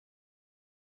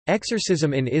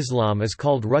Exorcism in Islam is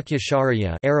called ruqya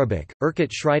shariya Arabic,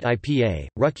 Urkat Shrait Ipa,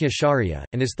 ruqya shariya,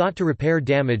 and is thought to repair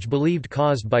damage believed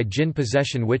caused by jinn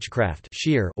possession witchcraft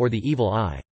or the evil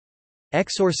eye.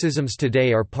 Exorcisms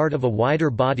today are part of a wider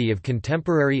body of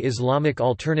contemporary Islamic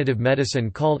alternative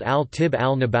medicine called al-Tib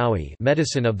al-Nabawi,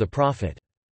 medicine of the Prophet.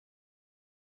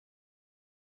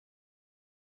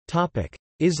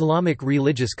 Islamic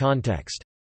religious context.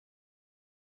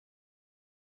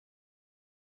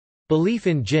 Belief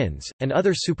in jinns, and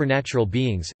other supernatural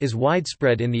beings, is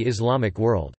widespread in the Islamic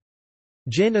world.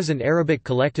 Jinn is an Arabic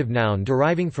collective noun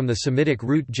deriving from the Semitic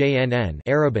root jnn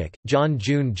Arabic, Jan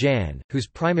Jun Jan, whose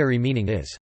primary meaning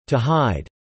is, to hide.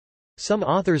 Some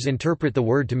authors interpret the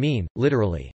word to mean,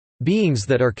 literally, beings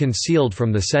that are concealed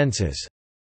from the senses.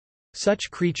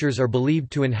 Such creatures are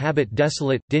believed to inhabit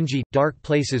desolate, dingy, dark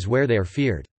places where they are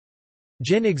feared.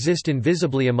 Jinn exist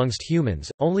invisibly amongst humans,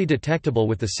 only detectable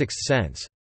with the sixth sense.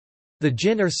 The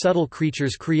jinn are subtle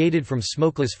creatures created from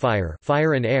smokeless fire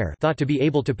and air thought to be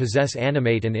able to possess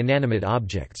animate and inanimate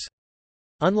objects.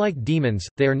 Unlike demons,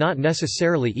 they are not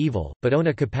necessarily evil, but own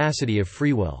a capacity of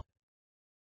free will.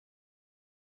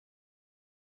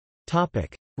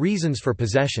 Reasons for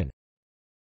possession.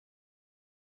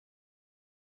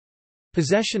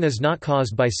 Possession is not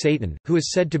caused by Satan, who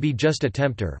is said to be just a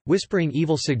tempter, whispering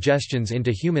evil suggestions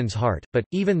into humans' heart, but,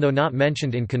 even though not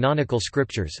mentioned in canonical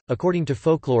scriptures, according to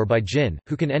folklore by jinn,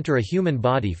 who can enter a human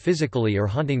body physically or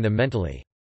haunting them mentally.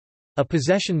 A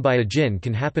possession by a jinn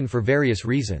can happen for various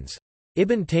reasons.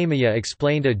 Ibn Taymiyyah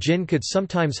explained a jinn could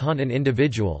sometimes haunt an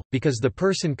individual, because the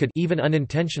person could even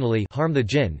unintentionally harm the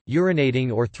jinn, urinating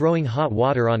or throwing hot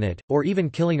water on it, or even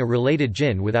killing a related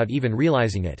jinn without even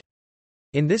realizing it.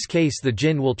 In this case the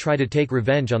jinn will try to take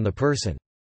revenge on the person.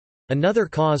 Another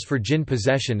cause for jinn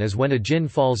possession is when a jinn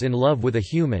falls in love with a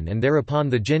human and thereupon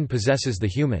the jinn possesses the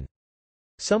human.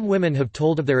 Some women have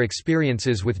told of their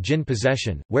experiences with jinn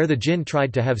possession, where the jinn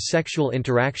tried to have sexual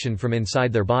interaction from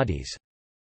inside their bodies.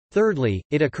 Thirdly,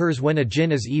 it occurs when a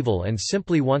jinn is evil and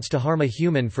simply wants to harm a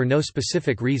human for no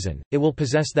specific reason. It will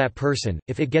possess that person,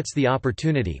 if it gets the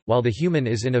opportunity, while the human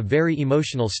is in a very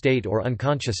emotional state or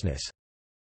unconsciousness.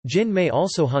 Jinn may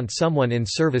also hunt someone in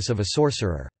service of a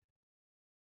sorcerer.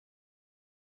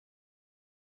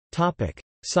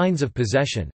 Signs of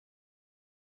possession.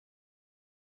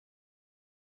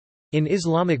 In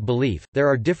Islamic belief, there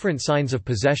are different signs of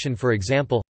possession, for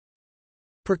example,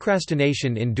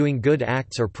 procrastination in doing good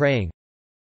acts or praying,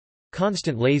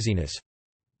 constant laziness,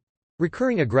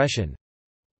 recurring aggression,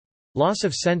 loss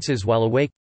of senses while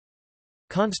awake,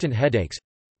 constant headaches,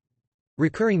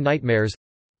 recurring nightmares,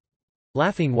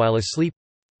 laughing while asleep,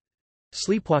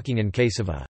 sleepwalking. In case of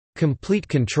a complete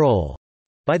control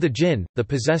by the jinn, the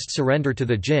possessed surrender to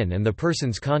the jinn and the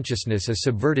person's consciousness is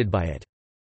subverted by it.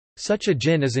 Such a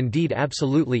jinn is indeed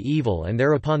absolutely evil, and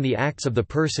thereupon the acts of the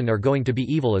person are going to be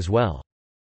evil as well.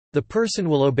 The person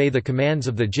will obey the commands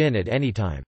of the jinn at any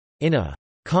time. In a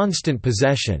constant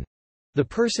possession, the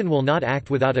person will not act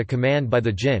without a command by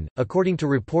the jinn. According to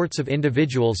reports of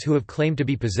individuals who have claimed to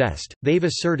be possessed, they've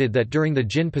asserted that during the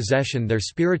jinn possession their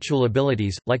spiritual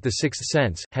abilities, like the sixth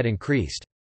sense, had increased.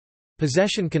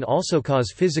 Possession can also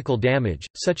cause physical damage,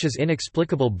 such as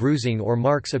inexplicable bruising or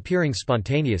marks appearing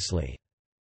spontaneously.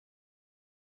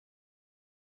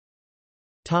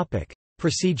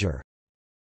 Procedure.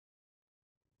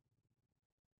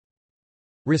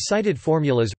 Recited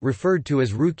formulas, referred to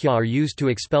as ruqya, are used to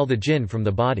expel the jinn from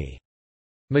the body.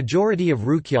 Majority of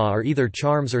ruqya are either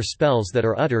charms or spells that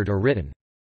are uttered or written.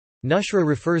 Nushra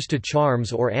refers to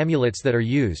charms or amulets that are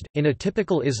used. In a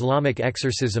typical Islamic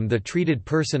exorcism, the treated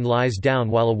person lies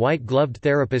down while a white-gloved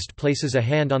therapist places a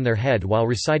hand on their head while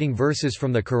reciting verses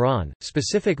from the Quran.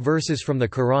 Specific verses from the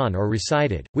Quran are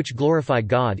recited, which glorify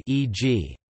God,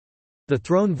 e.g. the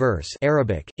throne verse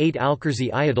Arabic, 8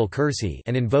 al-Kursi ayatul kursi,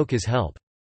 and invoke his help.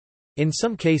 In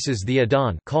some cases the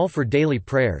adhan, call for daily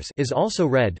prayers, is also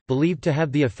read, believed to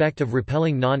have the effect of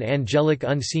repelling non-angelic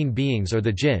unseen beings or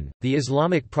the jinn. The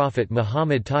Islamic prophet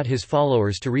Muhammad taught his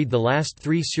followers to read the last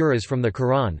 3 surahs from the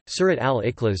Quran: Surat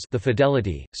al-Ikhlas, the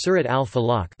Fidelity; Surat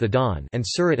al-Falaq, the Dawn; and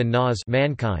Surat an-Nas,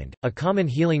 Mankind. A common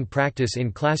healing practice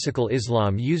in classical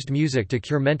Islam used music to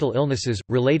cure mental illnesses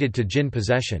related to jinn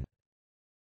possession.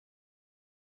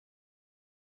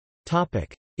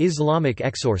 Topic: Islamic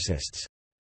exorcists.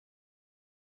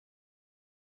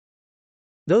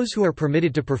 Those who are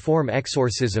permitted to perform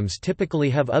exorcisms typically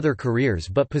have other careers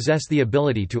but possess the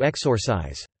ability to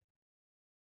exorcise.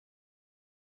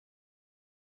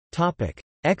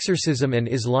 Exorcism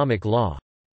and Islamic law.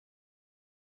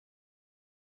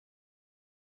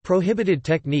 Prohibited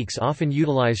techniques often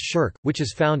utilize shirk, which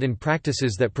is found in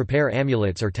practices that prepare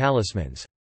amulets or talismans.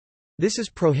 This is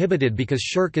prohibited because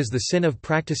shirk is the sin of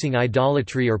practicing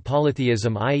idolatry or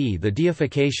polytheism, i.e. the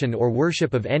deification or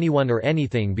worship of anyone or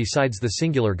anything besides the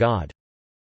singular God.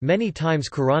 Many times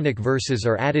Quranic verses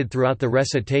are added throughout the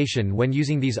recitation when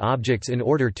using these objects in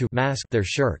order to mask their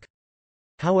shirk.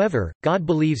 However, God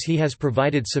believes He has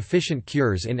provided sufficient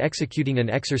cures in executing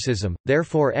an exorcism,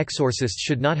 therefore exorcists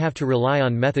should not have to rely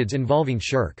on methods involving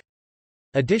shirk.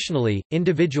 Additionally,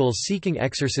 individuals seeking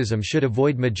exorcism should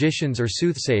avoid magicians or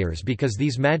soothsayers because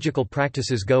these magical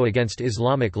practices go against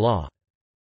Islamic law.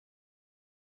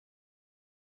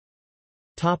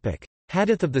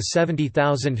 Hadith of the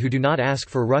 70,000 who do not ask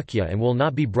for ruqya and will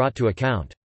not be brought to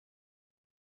account.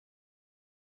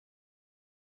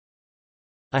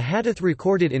 A hadith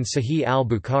recorded in Sahih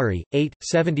al-Bukhari,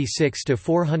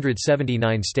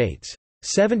 8:76–479 states,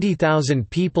 70,000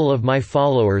 people of my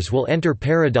followers will enter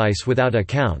paradise without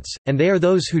accounts, and they are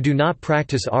those who do not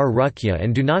practice ar-ruqya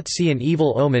and do not see an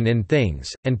evil omen in things,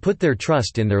 and put their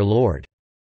trust in their Lord."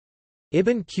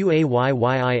 Ibn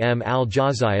Qayyim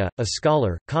al-Jawziyya, a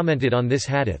scholar, commented on this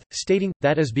hadith, stating,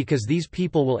 that is because these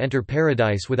people will enter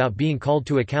paradise without being called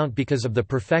to account because of the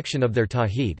perfection of their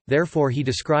tawheed, therefore he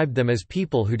described them as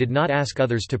people who did not ask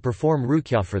others to perform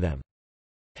ruqya for them.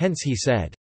 Hence he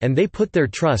said, "And they put their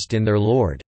trust in their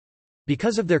Lord."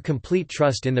 Because of their complete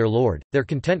trust in their Lord, their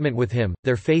contentment with Him,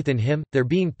 their faith in Him, their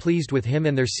being pleased with Him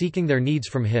and their seeking their needs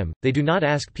from Him, they do not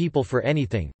ask people for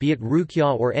anything, be it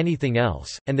ruqya or anything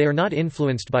else, and they are not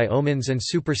influenced by omens and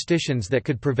superstitions that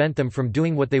could prevent them from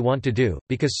doing what they want to do,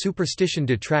 because superstition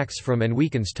detracts from and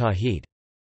weakens tawheed.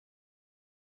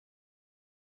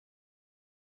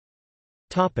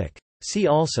 See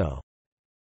also: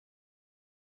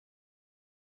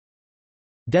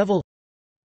 Devil,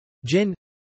 Jinn,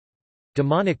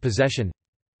 demonic possession.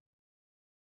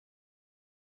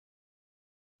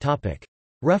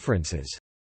 References.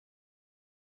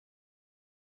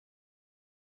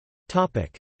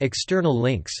 External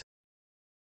links.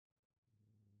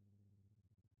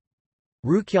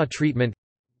 Ruqya treatment,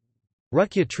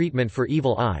 Ruqya treatment for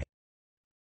evil eye,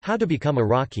 How to become a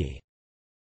Raqi.